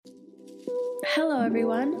Hello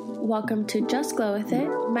everyone, welcome to Just Glow With It.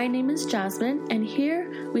 My name is Jasmine, and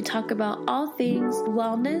here we talk about all things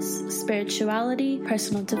wellness, spirituality,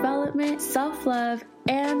 personal development, self-love,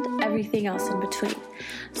 and everything else in between.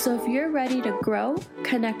 So if you're ready to grow,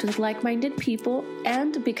 connect with like-minded people,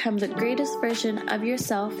 and become the greatest version of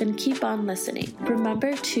yourself, and keep on listening,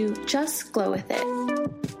 remember to just glow with it.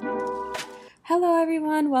 Hello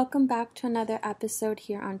everyone, welcome back to another episode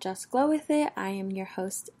here on Just Glow With It. I am your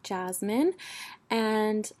host, Jasmine,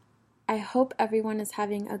 and I hope everyone is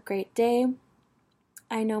having a great day.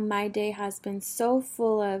 I know my day has been so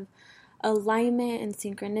full of alignment and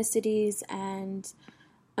synchronicities and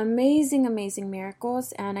amazing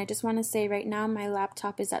miracles, and I just want to say right now my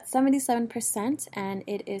laptop is at 77% and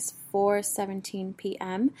it is 4:17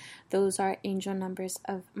 p.m. Those are angel numbers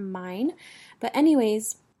of mine. But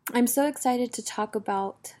anyways, I'm so excited to talk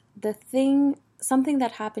about something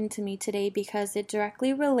that happened to me today because it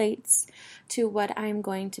directly relates to what I'm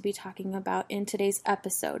going to be talking about in today's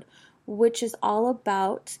episode, which is all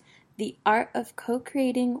about the art of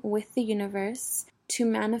co-creating with the universe to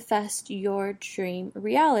manifest your dream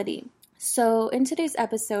reality. So in today's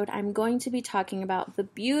episode, I'm going to be talking about the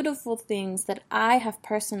beautiful things that I have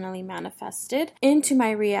personally manifested into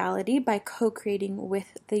my reality by co-creating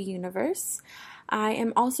with the universe. I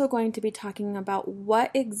am also going to be talking about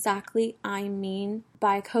what exactly I mean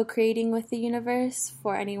by co-creating with the universe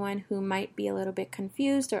for anyone who might be a little bit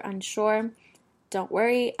confused or unsure. Don't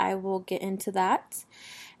worry, I will get into that.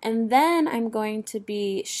 And then I'm going to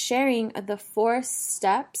be sharing the 4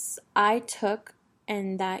 steps I took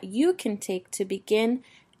and that you can take to begin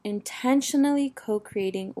intentionally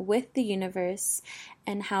co-creating with the universe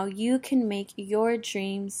and how you can make your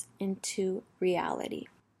dreams into reality.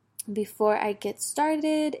 Before I get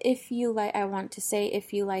started, if you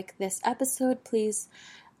like this episode, please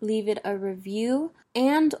leave it a review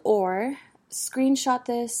and or screenshot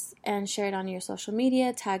this and share it on your social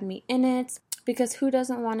media, tag me in it, because who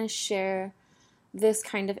doesn't want to share this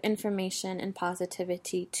kind of information and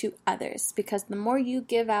positivity to others? Because the more you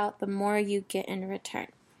give out, the more you get in return.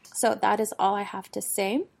 So that is all I have to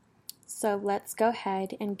say. So let's go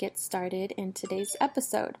ahead and get started in today's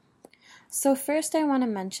episode. So first I want to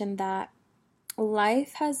mention that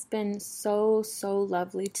life has been so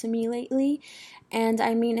lovely to me lately, and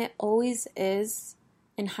I mean it always is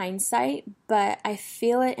in hindsight, but I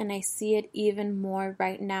feel it and I see it even more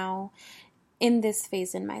right now in this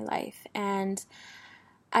phase in my life. And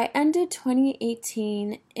I ended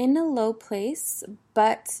 2018 in a low place,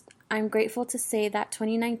 but I'm grateful to say that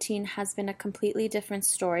 2019 has been a completely different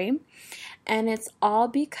story, and it's all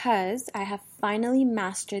because I have finally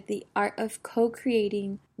mastered the art of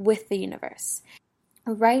co-creating with the universe.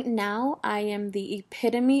 Right now, I am the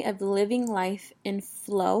epitome of living life in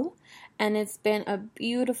flow, and it's been a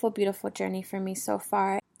beautiful journey for me so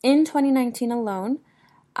far. In 2019 alone,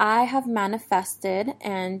 I have manifested,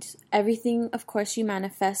 and everything, of course, you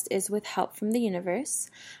manifest is with help from the universe.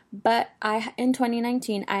 But in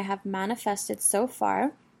 2019, I have manifested so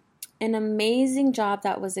far an amazing job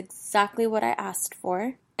that was exactly what I asked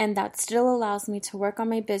for. And that still allows me to work on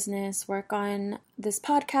my business, work on this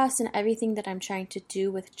podcast, and everything that I'm trying to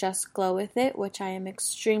do with Just Glow With It, which I am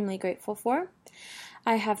extremely grateful for.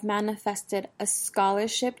 I have manifested a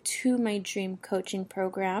scholarship to my dream coaching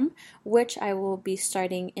program, which I will be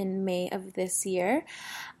starting in May of this year.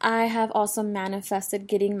 I have also manifested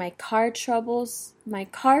getting my car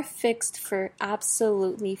fixed for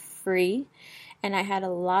absolutely free. And I had a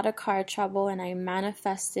lot of car trouble, and I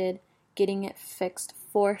manifested getting it fixed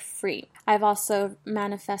for free. I've also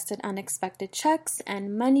manifested unexpected checks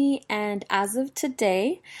and money, and as of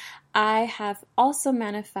today, I have also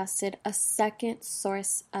manifested a second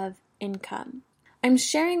source of income. I'm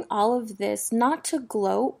sharing all of this not to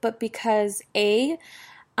gloat, but because A,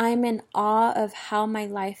 I'm in awe of how my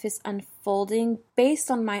life is unfolding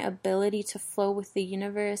based on my ability to flow with the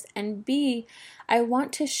universe, and B, I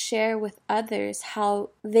want to share with others how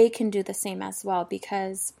they can do the same as well,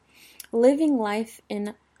 because living life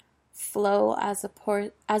in flow as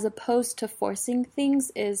opposed to forcing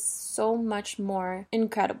things is so much more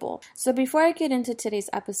incredible. So before I get into today's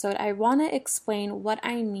episode, I want to explain what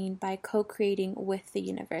I mean by co-creating with the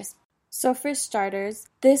universe. So for starters,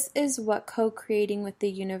 this is what co-creating with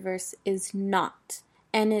the universe is not.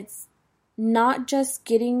 And it's not just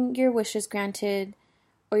getting your wishes granted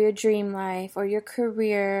or your dream life or your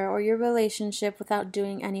career or your relationship without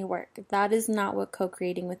doing any work. That is not what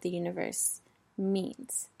co-creating with the universe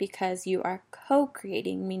means, because you are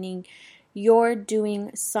co-creating, meaning you're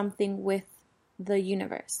doing something with the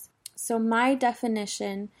universe. So my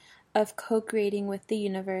definition of co-creating with the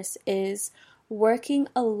universe is working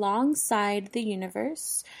alongside the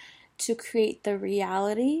universe to create the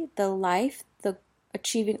reality, the life, the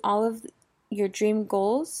achieving all of your dream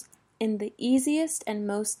goals in the easiest and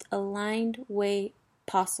most aligned way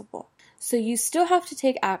possible. So you still have to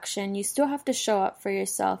take action, you still have to show up for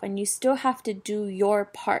yourself, and you still have to do your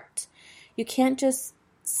part. You can't just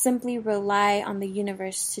simply rely on the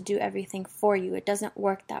universe to do everything for you. It doesn't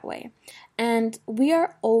work that way. And we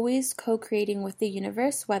are always co-creating with the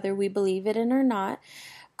universe, whether we believe it in or not.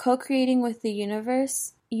 Co-creating with the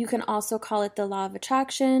universe, you can also call it the law of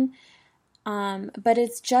attraction, but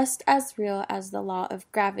it's just as real as the law of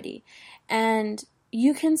gravity. And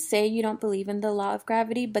you can say you don't believe in the law of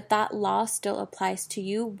gravity, but that law still applies to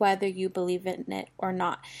you whether you believe in it or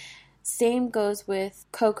not. Same goes with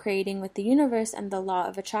co-creating with the universe and the law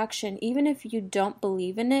of attraction. Even if you don't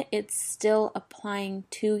believe in it, it's still applying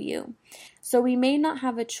to you. So we may not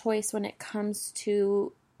have a choice when it comes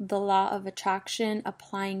to the law of attraction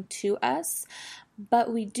applying to us,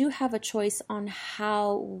 but we do have a choice on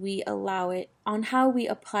how we allow it, on how we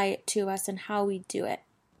apply it to us and how we do it.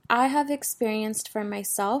 I have experienced for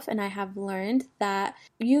myself, and I have learned that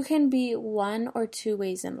you can be one or two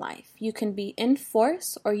ways in life. You can be in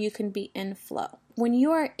force or you can be in flow. When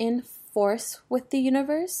you are in force with the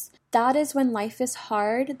universe, that is when life is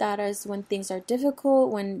hard. That is when things are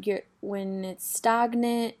difficult, when it's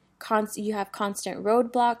stagnant, you have constant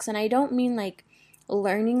roadblocks. And I don't mean like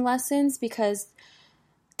learning lessons, because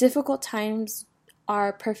difficult times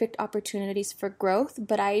are perfect opportunities for growth,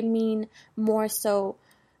 but I mean more so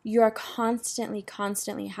you're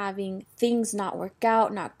constantly having things not work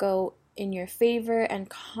out, not go in your favor, and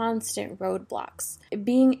constant roadblocks.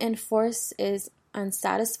 Being in force is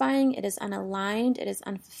unsatisfying, it is unaligned, it is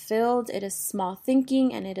unfulfilled, it is small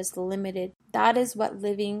thinking, and it is limited. That is what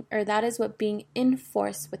being in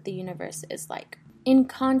force with the universe is like. In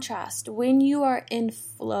contrast, when you are in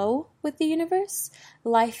flow with the universe,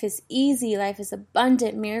 life is easy, life is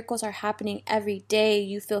abundant, miracles are happening every day,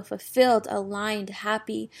 you feel fulfilled, aligned,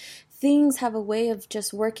 happy. Things have a way of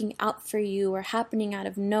just working out for you or happening out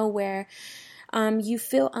of nowhere. You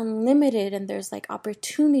feel unlimited, and there's like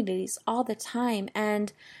opportunities all the time.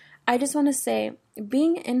 And I just want to say,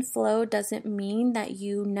 being in flow doesn't mean that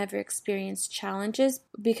you never experience challenges,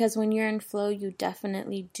 because when you're in flow, you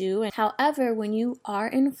definitely do. However, when you are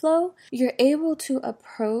in flow, you're able to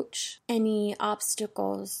approach any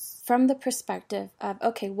obstacles from the perspective of,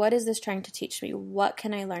 okay, what is this trying to teach me? What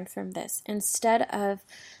can I learn from this? Instead of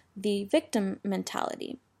the victim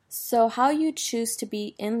mentality. So how you choose to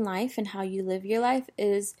be in life and how you live your life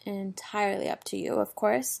is entirely up to you, of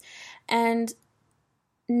course. And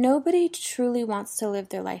nobody truly wants to live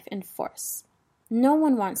their life in force. No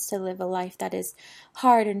one wants to live a life that is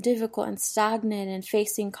hard and difficult and stagnant and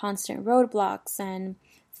facing constant roadblocks and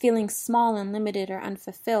feeling small and limited or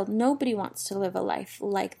unfulfilled. Nobody wants to live a life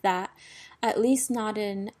like that, at least not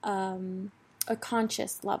in a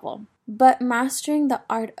conscious level. But mastering the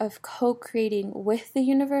art of co-creating with the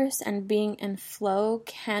universe and being in flow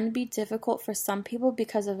can be difficult for some people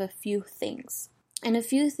because of a few things. And a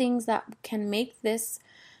few things that can make this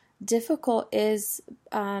difficult is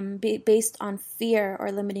based on fear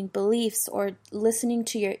or limiting beliefs or listening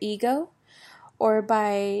to your ego, or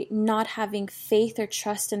by not having faith or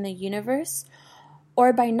trust in the universe,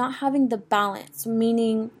 or by not having the balance,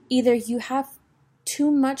 meaning either you have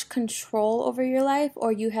too much control over your life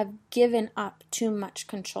or you have given up too much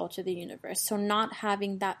control to the universe. So not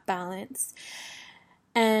having that balance,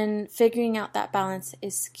 and figuring out that balance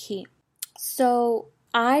is key. So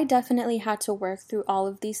I definitely had to work through all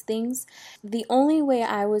of these things. The only way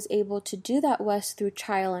I was able to do that was through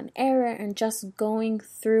trial and error and just going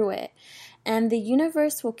through it. And the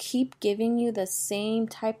universe will keep giving you the same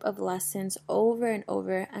type of lessons over and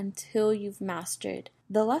over until you've mastered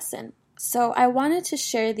the lesson. So I wanted to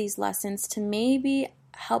share these lessons to maybe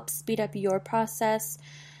help speed up your process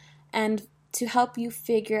and to help you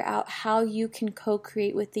figure out how you can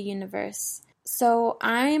co-create with the universe. So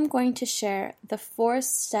I am going to share the 4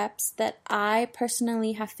 steps that I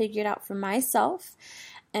personally have figured out for myself.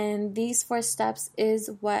 And these 4 steps is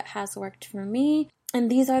what has worked for me.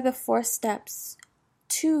 And these are the 4 steps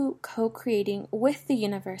to co-creating with the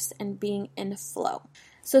universe and being in flow.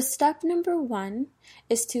 So step number 1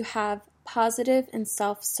 is to have positive and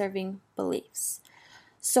self-serving beliefs.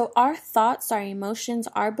 So our thoughts, our emotions,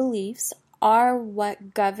 our beliefs are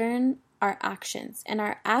what govern our actions. And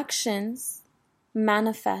our actions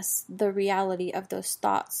manifest the reality of those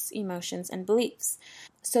thoughts, emotions, and beliefs.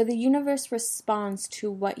 So the universe responds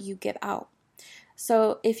to what you give out.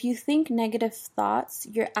 So if you think negative thoughts,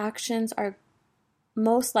 your actions are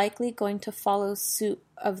most likely going to follow suit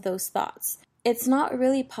of those thoughts. it's not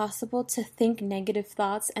really possible to think negative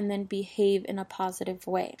thoughts and then behave in a positive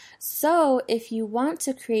way. So if you want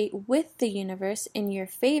to create with the universe in your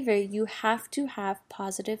favor, you have to have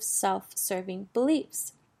positive self-serving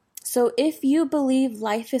beliefs. So if you believe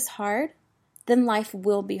life is hard, then life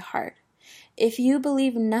will be hard. If you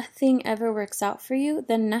believe nothing ever works out for you,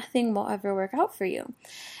 then nothing will ever work out for you.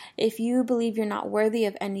 If you believe you're not worthy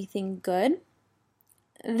of anything good,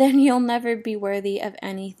 then you'll never be worthy of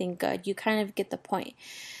anything good. You kind of get the point.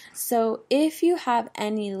 So if you have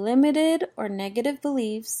any limited or negative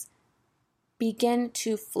beliefs, begin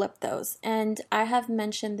to flip those. And I have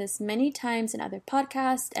mentioned this many times in other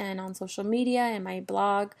podcasts and on social media and my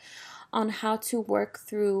blog on how to work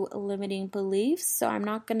through limiting beliefs. So I'm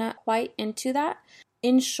not going to quite into that.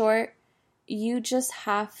 In short, you just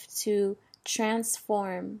have to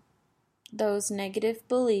transform those negative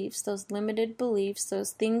beliefs, those limited beliefs,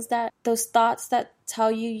 those thoughts that tell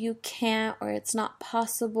you can't, or it's not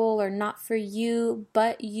possible, or not for you,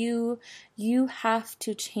 but you have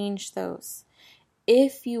to change those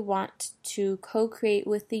if you want to co-create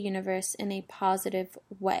with the universe in a positive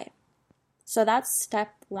way. So that's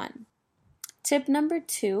step 1. Tip number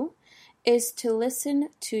 2 is to listen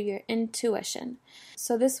to your intuition.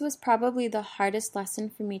 So this was probably the hardest lesson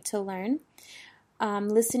for me to learn.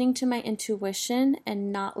 Listening to my intuition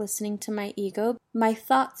and not listening to my ego. My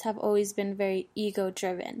thoughts have always been very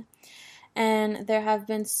ego-driven. And there have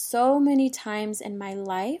been so many times in my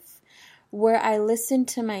life where I listened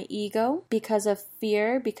to my ego because of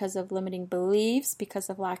fear, because of limiting beliefs,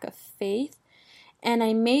 because of lack of faith. And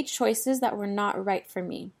I made choices that were not right for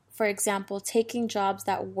me. For example, taking jobs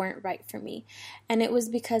that weren't right for me. And it was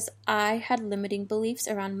because I had limiting beliefs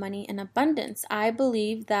around money and abundance. I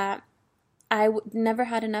believed that I never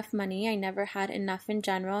had enough money. I never had enough in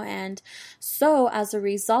general. And so as a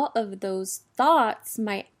result of those thoughts,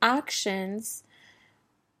 my actions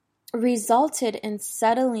resulted in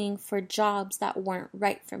settling for jobs that weren't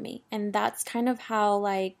right for me. And that's kind of how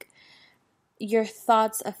your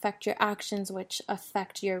thoughts affect your actions, which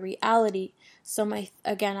affect your reality. So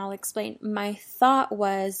I'll explain. My thought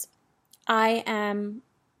was, I am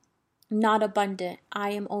not abundant.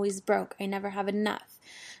 I am always broke. I never have enough.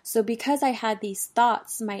 So because I had these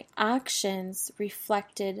thoughts, my actions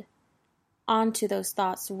reflected onto those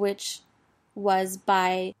thoughts, which was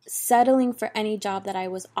by settling for any job that I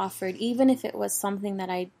was offered, even if it was something that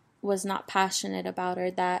I was not passionate about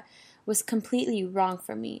or that was completely wrong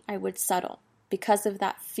for me, I would settle because of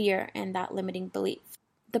that fear and that limiting belief.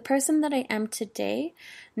 The person that I am today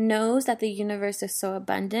knows that the universe is so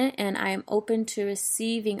abundant, and I am open to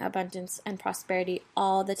receiving abundance and prosperity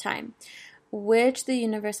all the time, which the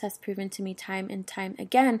universe has proven to me time and time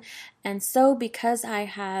again. And so because I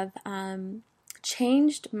have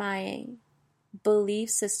changed my belief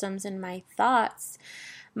systems and my thoughts,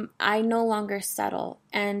 I no longer settle,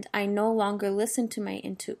 and I no longer listen to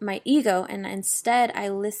my ego, and instead I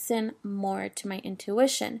listen more to my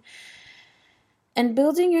intuition. And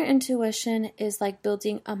building your intuition is like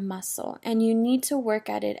building a muscle, and you need to work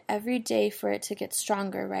at it every day for it to get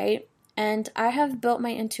stronger, right? And I have built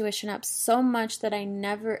my intuition up so much that I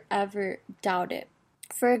never ever doubt it.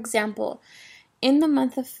 For example, in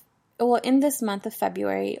this month of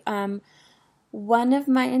February, one of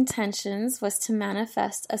my intentions was to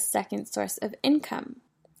manifest a second source of income.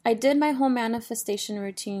 I did my whole manifestation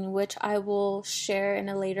routine, which I will share in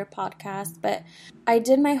a later podcast, but I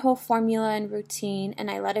did my whole formula and routine and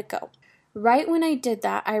I let it go. Right when I did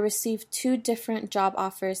that, I received 2 different job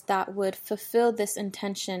offers that would fulfill this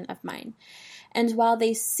intention of mine. And while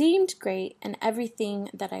they seemed great and everything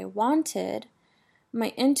that I wanted,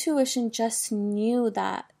 my intuition just knew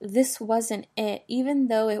that this wasn't it, even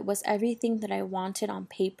though it was everything that I wanted on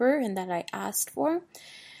paper and that I asked for.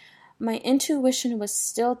 My intuition was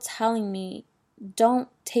still telling me, don't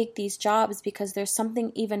take these jobs because there's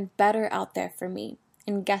something even better out there for me.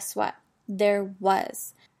 And guess what? There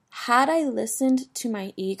was. Had I listened to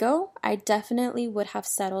my ego, I definitely would have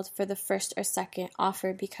settled for the first or second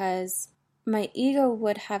offer, because my ego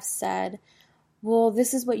would have said, well,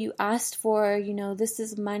 this is what you asked for, this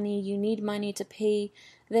is money, you need money to pay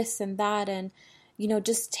this and that, and,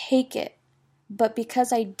 just take it. But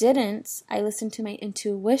because I didn't, I listened to my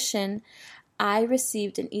intuition, I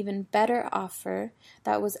received an even better offer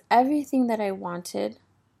that was everything that I wanted,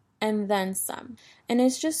 and then some. And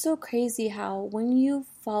it's just so crazy how when you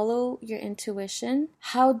follow your intuition,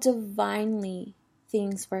 how divinely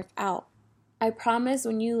things work out. I promise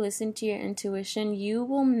when you listen to your intuition, you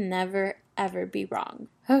will never, ever be wrong.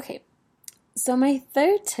 Okay, so my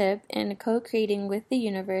third tip in co-creating with the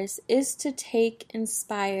universe is to take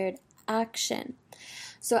inspired action.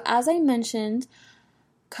 So as I mentioned,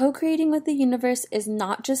 co-creating with the universe is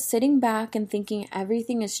not just sitting back and thinking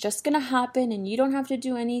everything is just going to happen and you don't have to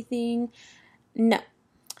do anything. No.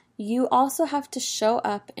 You also have to show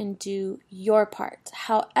up and do your part.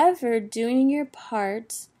 However, doing your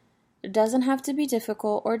part doesn't have to be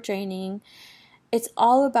difficult or draining. It's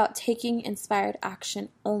all about taking inspired action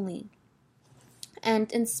only.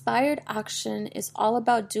 And inspired action is all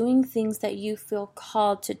about doing things that you feel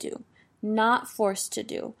called to do, not forced to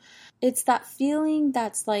do. It's that feeling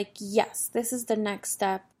that's like, yes, this is the next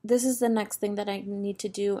step. This is the next thing that I need to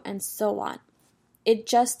do, and so on. It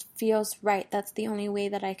just feels right. That's the only way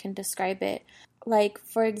that I can describe it. Like,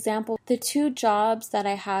 for example, the 2 jobs that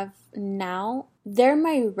I have now, they're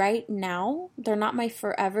my right now. They're not my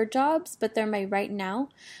forever jobs, but they're my right now.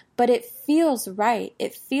 But it feels right.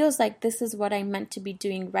 It feels like this is what I'm meant to be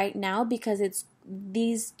doing right now because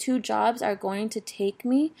these 2 jobs are going to take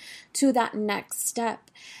me to that next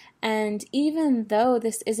step. And even though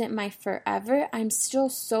this isn't my forever, I'm still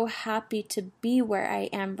so happy to be where I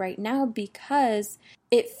am right now because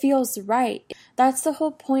it feels right. That's the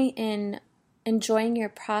whole point in enjoying your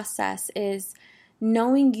process, is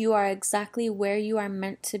knowing you are exactly where you are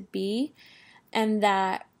meant to be, and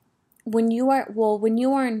that when you are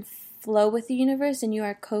in flow with the universe and you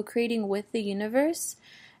are co-creating with the universe,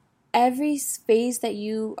 every phase that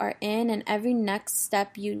you are in and every next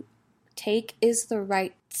step you take is the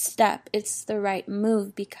right step. It's the right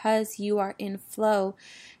move because you are in flow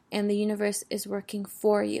and the universe is working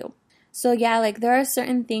for you. So yeah, like there are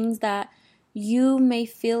certain things that you may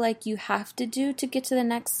feel like you have to do to get to the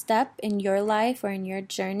next step in your life or in your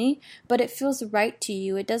journey, but it feels right to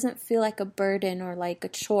you. It doesn't feel like a burden or like a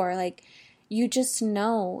chore. Like you just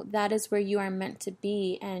know that is where you are meant to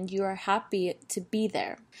be and you are happy to be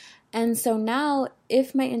there. And so now,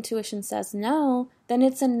 if my intuition says no, then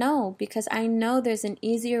it's a no, because I know there's an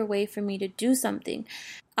easier way for me to do something.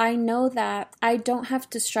 I know that I don't have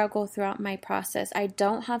to struggle throughout my process. I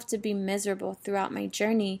don't have to be miserable throughout my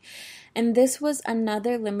journey. And this was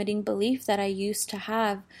another limiting belief that I used to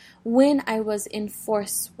have when I was in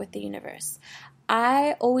force with the universe.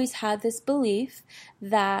 I always had this belief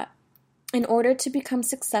that in order to become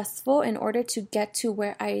successful, in order to get to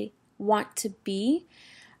where I want to be,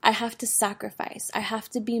 I have to sacrifice. I have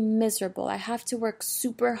to be miserable. I have to work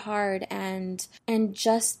super hard and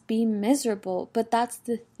just be miserable. But that's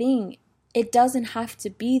the thing. It doesn't have to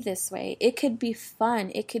be this way. It could be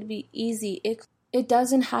fun. It could be easy. It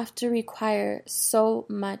doesn't have to require so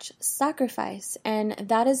much sacrifice. And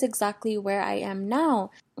that is exactly where I am now.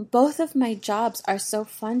 Both of my jobs are so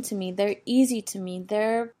fun to me. They're easy to me.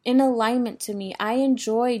 They're in alignment to me. I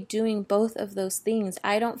enjoy doing both of those things.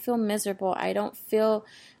 I don't feel miserable. I don't feel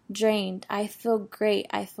drained. I feel great.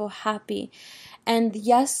 I feel happy. And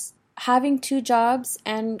yes, having 2 jobs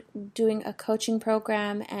and doing a coaching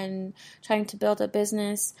program and trying to build a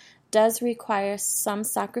business does require some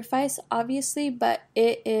sacrifice, obviously, but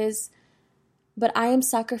I am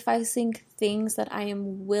sacrificing things that I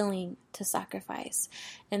am willing to sacrifice.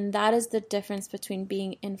 And that is the difference between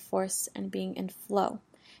being in force and being in flow,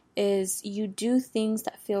 is you do things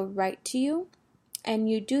that feel right to you, and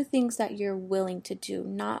you do things that you're willing to do,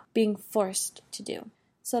 not being forced to do.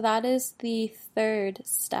 So that is the 3rd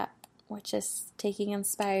step, which is taking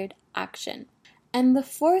inspired action. And the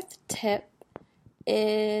 4th tip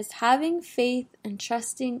is having faith and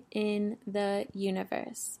trusting in the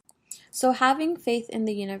universe. So having faith in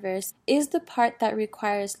the universe is the part that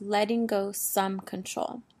requires letting go some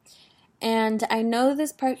control. And I know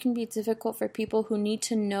this part can be difficult for people who need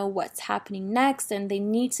to know what's happening next and they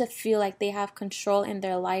need to feel like they have control in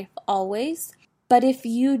their life always. But if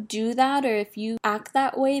you do that, or if you act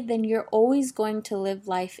that way, then you're always going to live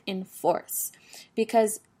life in force.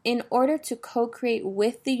 Because in order to co-create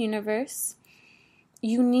with the universe,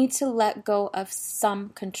 you need to let go of some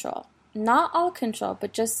control. Not all control,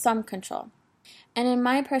 but just some control. And in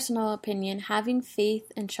my personal opinion, having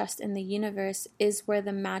faith and trust in the universe is where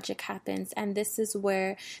the magic happens. And this is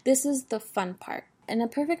the fun part. And a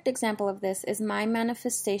perfect example of this is my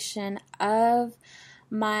manifestation of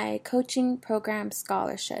my coaching program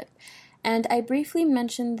scholarship. And I briefly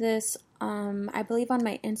mentioned this, I believe on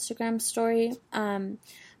my Instagram story.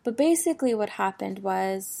 But basically what happened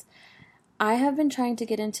was I have been trying to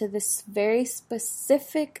get into this very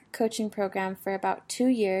specific coaching program for about 2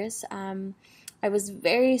 years. I was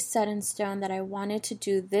very set in stone that I wanted to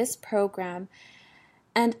do this program.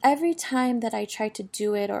 And every time that I tried to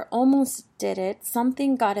do it or almost did it,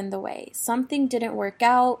 something got in the way. Something didn't work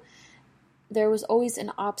out. There was always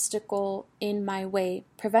an obstacle in my way,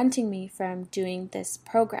 preventing me from doing this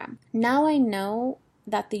program. Now I know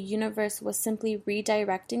that the universe was simply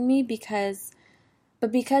redirecting me because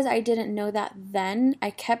I didn't know that then,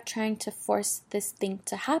 I kept trying to force this thing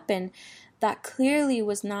to happen that clearly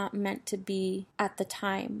was not meant to be at the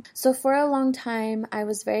time. So for a long time, I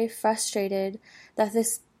was very frustrated that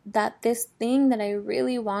this thing that I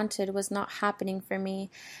really wanted was not happening for me.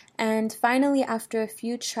 And finally, after a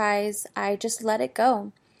few tries, I just let it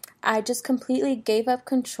go. I just completely gave up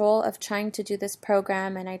control of trying to do this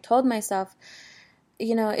program, and I told myself,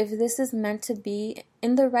 if this is meant to be,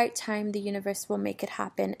 in the right time, the universe will make it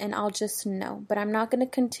happen, and I'll just know. But I'm not going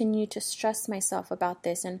to continue to stress myself about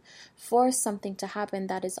this and force something to happen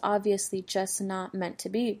that is obviously just not meant to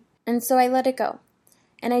be. And so I let it go.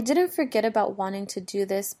 And I didn't forget about wanting to do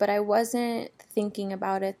this, but I wasn't thinking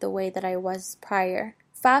about it the way that I was prior.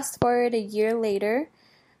 Fast forward a year later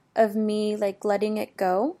of me letting it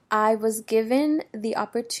go, I was given the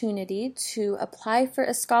opportunity to apply for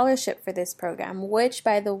a scholarship for this program, which,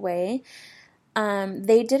 by the way,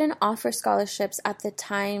 they didn't offer scholarships at the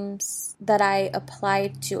times that I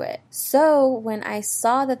applied to it. So when I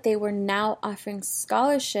saw that they were now offering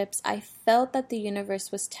scholarships, I felt that the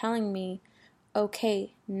universe was telling me,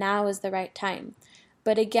 okay, now is the right time.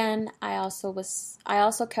 But again, I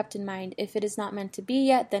also kept in mind, if it is not meant to be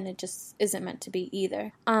yet, then it just isn't meant to be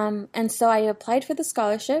either. And so I applied for the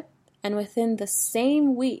scholarship, and within the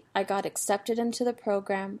same week, I got accepted into the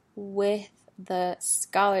program with the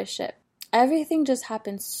scholarship. Everything just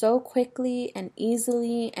happened so quickly and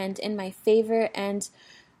easily and in my favor. And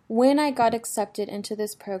when I got accepted into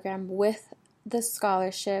this program with the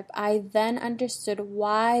scholarship, I then understood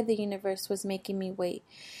why the universe was making me wait,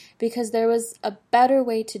 because there was a better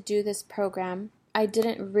way to do this program. I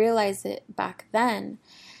didn't realize it back then.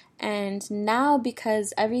 And now,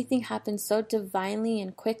 because everything happened so divinely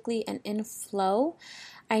and quickly and in flow,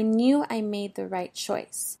 I knew I made the right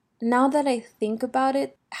choice. Now that I think about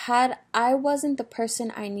it, had I wasn't the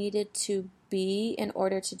person I needed to be in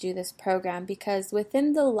order to do this program, because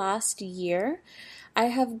within the last year, I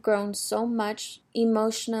have grown so much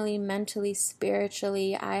emotionally, mentally,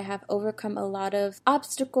 spiritually. I have overcome a lot of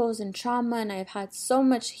obstacles and trauma, and I've had so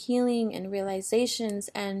much healing and realizations,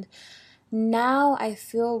 and now I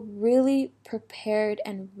feel really prepared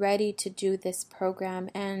and ready to do this program.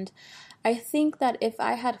 And I think that if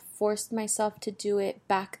I had forced myself to do it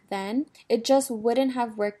back then, it just wouldn't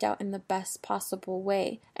have worked out in the best possible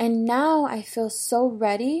way. And now I feel so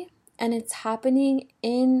ready, and it's happening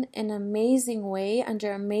in an amazing way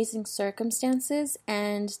under amazing circumstances.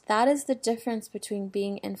 And that is the difference between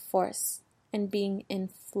being in force and being in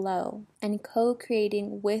flow and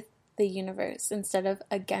co-creating with the universe instead of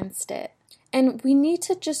against it. And we need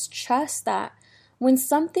to just trust that when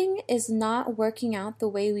something is not working out the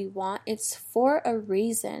way we want, it's for a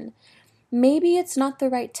reason. Maybe it's not the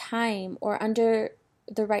right time or under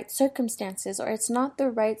the right circumstances, or it's not the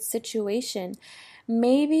right situation.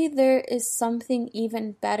 Maybe there is something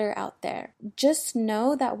even better out there. Just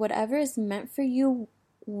know that whatever is meant for you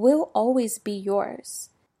will always be yours.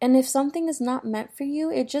 And if something is not meant for you,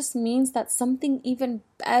 it just means that something even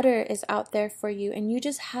better is out there for you, and you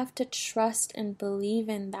just have to trust and believe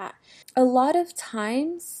in that. A lot of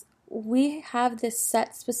times, we have this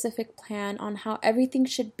set specific plan on how everything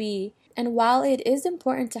should be, and while it is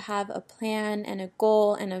important to have a plan and a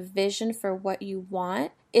goal and a vision for what you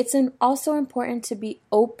want, it's also important to be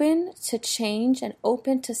open to change and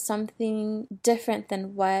open to something different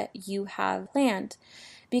than what you have planned.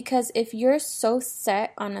 Because if you're so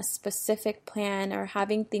set on a specific plan or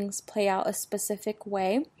having things play out a specific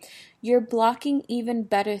way, you're blocking even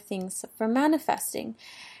better things from manifesting.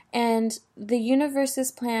 And the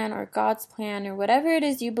universe's plan or God's plan or whatever it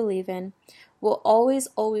is you believe in will always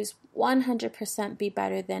 100% be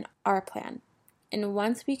better than our plan. And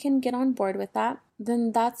once we can get on board with that,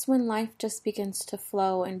 then that's when life just begins to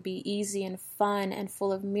flow and be easy and fun and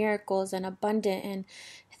full of miracles and abundant, and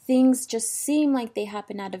things just seem like they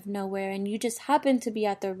happen out of nowhere, and you just happen to be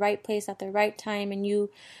at the right place at the right time, and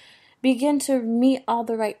you begin to meet all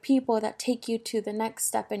the right people that take you to the next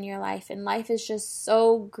step in your life. And life is just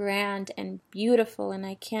so grand and beautiful, and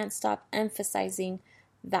I can't stop emphasizing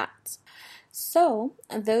that. So,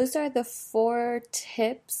 those are the 4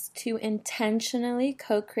 tips to intentionally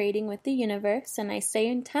co-creating with the universe. And I say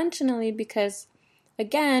intentionally because,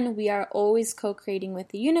 again, we are always co-creating with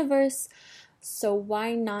the universe. So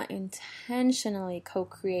why not intentionally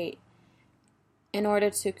co-create in order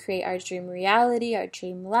to create our dream reality, our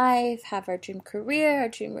dream life, have our dream career, our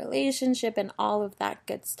dream relationship, and all of that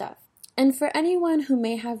good stuff. And for anyone who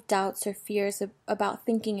may have doubts or fears about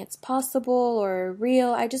thinking it's possible or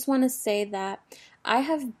real, I just want to say that I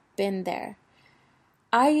have been there.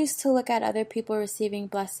 I used to look at other people receiving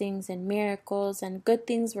blessings and miracles, and good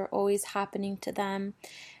things were always happening to them.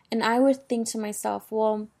 And I would think to myself,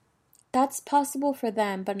 well, that's possible for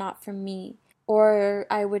them, but not for me. Or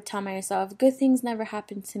I would tell myself, good things never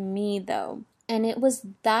happen to me though. And it was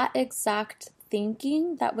that exact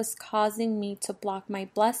thinking that was causing me to block my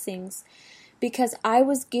blessings, because I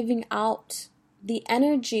was giving out the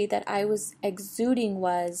energy that I was exuding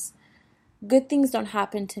was good things don't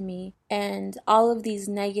happen to me and all of these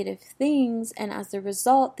negative things. And as a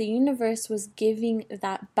result, the universe was giving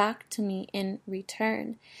that back to me in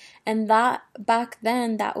return. And that back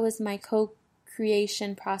then, that was my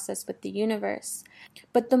co-creation process with the universe.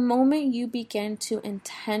 But the moment you begin to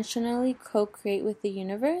intentionally co-create with the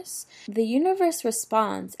universe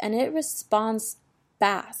responds, and it responds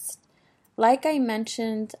fast. Like I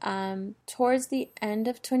mentioned, towards the end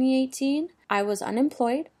of 2018, I was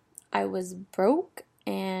unemployed. I was broke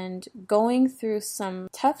and going through some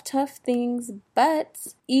tough things, but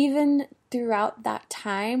even throughout that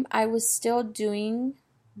time, I was still doing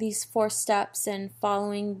these 4 steps and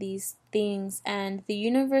following these things, and the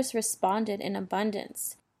universe responded in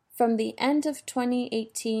abundance. From the end of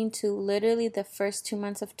 2018 to literally the first 2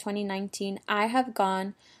 months of 2019, I have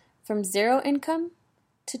gone from 0 income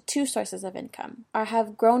to 2 sources of income. I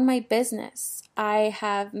have grown my business. I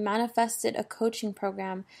have manifested a coaching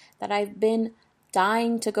program that I've been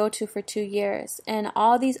dying to go to for 2 years, and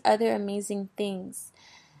all these other amazing things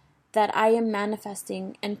that I am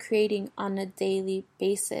manifesting and creating on a daily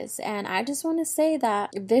basis. And I just want to say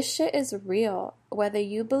that this shit is real. Whether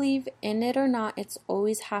you believe in it or not, it's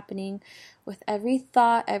always happening. With every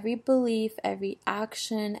thought, every belief, every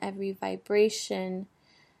action, every vibration,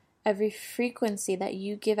 every frequency that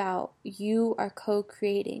you give out, you are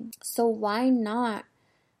co-creating. So why not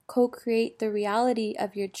co-create the reality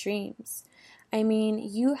of your dreams? I mean,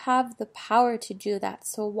 you have the power to do that,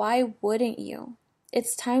 so why wouldn't you?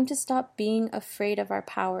 It's time to stop being afraid of our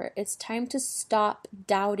power. It's time to stop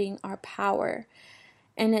doubting our power.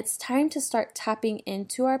 And it's time to start tapping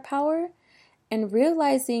into our power and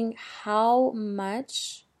realizing how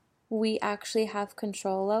much we actually have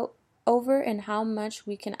control over and how much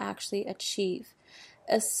we can actually achieve,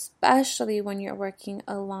 especially when you're working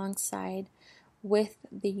alongside with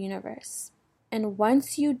the universe. And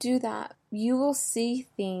once you do that, you will see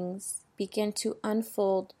things begin to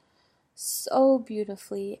unfold so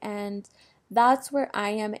beautifully. And that's where I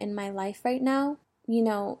am in my life right now. You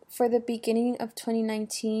know, for the beginning of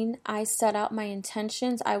 2019, I set out my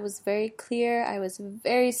intentions. I was very clear. I was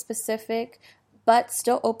very specific, but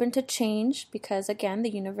still open to change because, again, the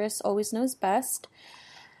universe always knows best.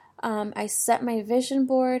 I set my vision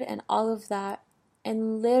board and all of that.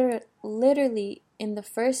 And literally in the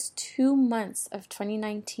first 2 months of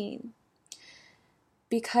 2019,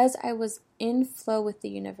 because I was in flow with the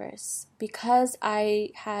universe, because I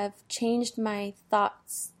have changed my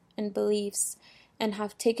thoughts and beliefs and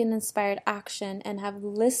have taken inspired action and have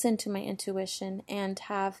listened to my intuition and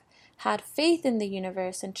have had faith in the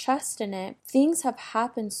universe and trust in it, things have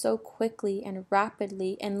happened so quickly and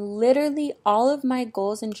rapidly, and literally all of my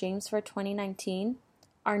goals and dreams for 2019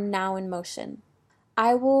 are now in motion.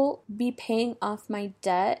 I will be paying off my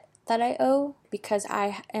debt that I owe because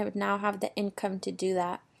I now have the income to do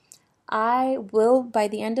that. I will, by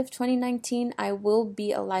the end of 2019, I will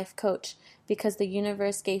be a life coach because the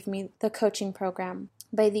universe gave me the coaching program.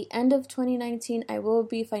 By the end of 2019, I will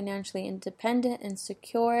be financially independent and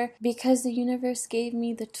secure because the universe gave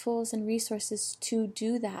me the tools and resources to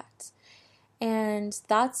do that. And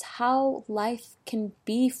that's how life can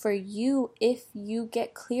be for you if you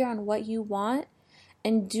get clear on what you want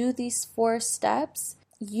and do these 4 steps.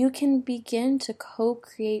 You can begin to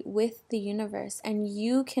co-create with the universe, and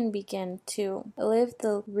you can begin to live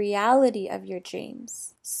the reality of your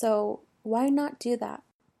dreams. So why not do that?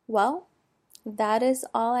 Well, that is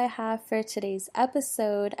all I have for today's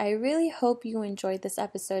episode. I really hope you enjoyed this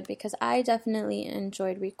episode because I definitely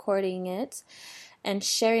enjoyed recording it and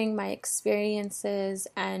sharing my experiences,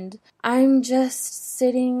 and I'm just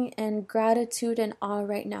sitting in gratitude and awe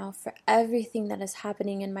right now for everything that is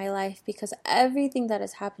happening in my life, because everything that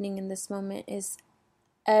is happening in this moment is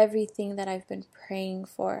everything that I've been praying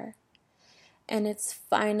for, and it's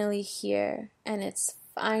finally here and it's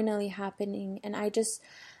finally happening. And I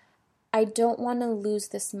don't want to lose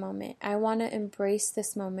this moment. I want to embrace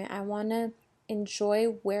this moment. I want to enjoy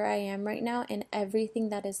where I am right now and everything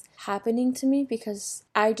that is happening to me, because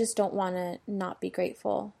I just don't want to not be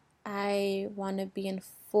grateful. I want to be in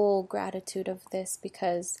full gratitude of this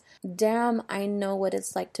because damn, I know what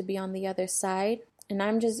it's like to be on the other side, and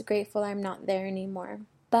I'm just grateful I'm not there anymore.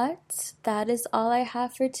 But that is all I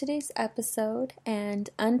have for today's episode. And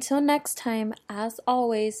until next time, as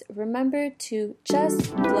always, remember to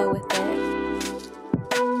just glow with it.